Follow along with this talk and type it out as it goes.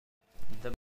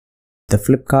the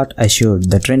Flipkart assured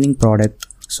the trending product,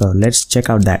 so let's check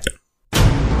out that.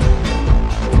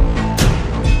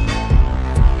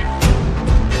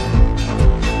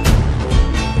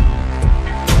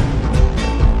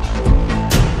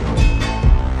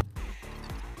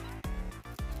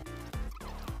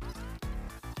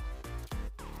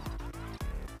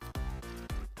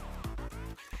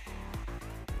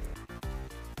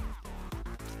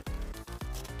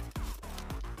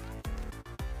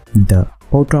 The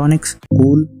Portronics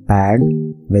CoolPad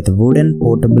with wooden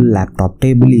portable laptop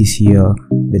table is here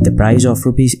with the price of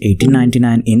Rs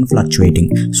 1899 in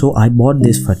fluctuating. So I bought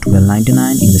this for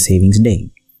 $12.99 in the savings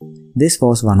day. This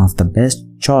was one of the best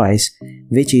choice,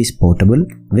 which is portable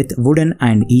with wooden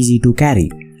and easy to carry,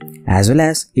 as well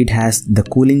as it has the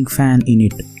cooling fan in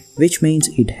it, which means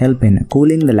it helps in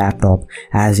cooling the laptop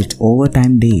as its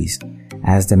overtime days,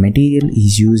 as the material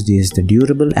is used is the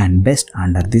durable and best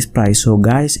under this price. So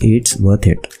guys, it's worth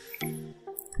it.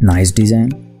 Nice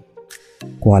design.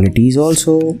 Quality is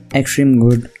also extreme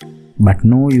good, but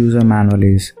no user manual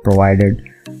is provided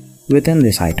within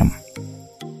this item.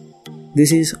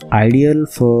 This is ideal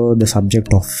for the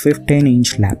subject of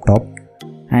 15-inch laptop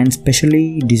and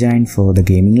specially designed for the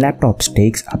gaming laptops.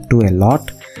 Takes up to a lot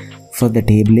for the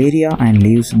table area and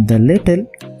leaves the little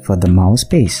for the mouse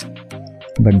space.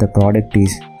 But the product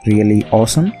is really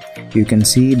awesome. You can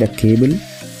see the cable,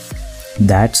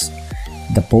 that's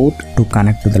the port to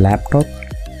connect to the laptop,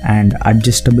 and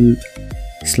adjustable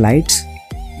slides.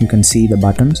 You can see the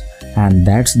buttons, and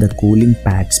that's the cooling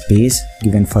pad space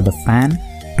given for the fan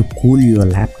to cool your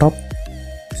laptop,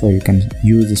 so you can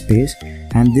use the space.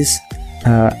 And this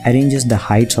arranges the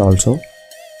heights also,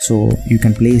 so you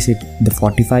can place it the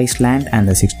 45 slant and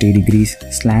the 60 degrees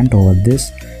slant over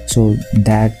this. So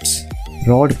that's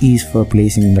rod is for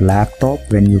placing the laptop.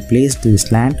 When you place the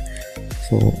slant,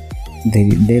 so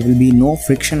there will be no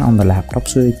friction on the laptop,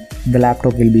 so the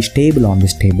laptop will be stable on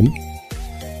this table.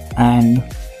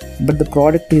 But the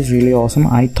product is really awesome.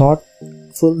 I thought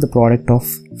the product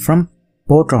from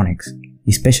Portronics,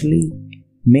 especially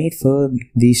made for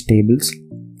these tables.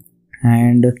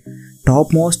 And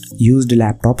topmost used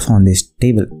laptops on this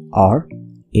table are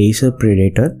Acer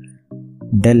Predator,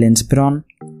 Dell Inspiron,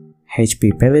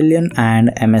 HP Pavilion and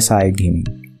MSI Gaming.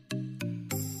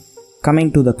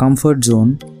 Coming to the comfort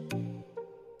zone,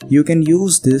 you can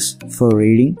use this for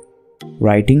reading,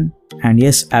 writing, and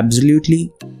yes,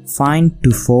 absolutely fine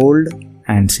to fold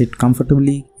and sit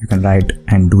comfortably. You can write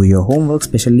and do your homework,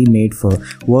 specially made for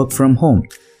work from home.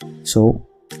 So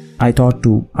I thought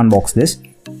to unbox this.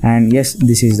 And yes,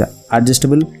 this is the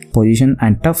adjustable position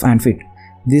and tough and fit.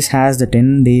 This has the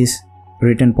 10 days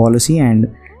return policy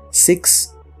and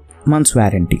 6 months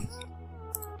warranty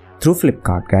through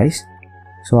Flipkart, guys.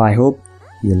 So I hope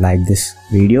you like this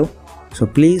video. So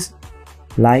please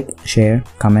like, share,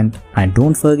 comment, and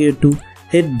don't forget to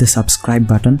hit the subscribe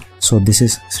button. So this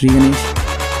is Sree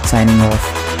signing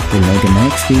off. We'll meet in the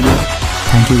next video.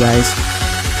 Thank you guys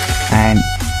and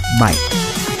bye.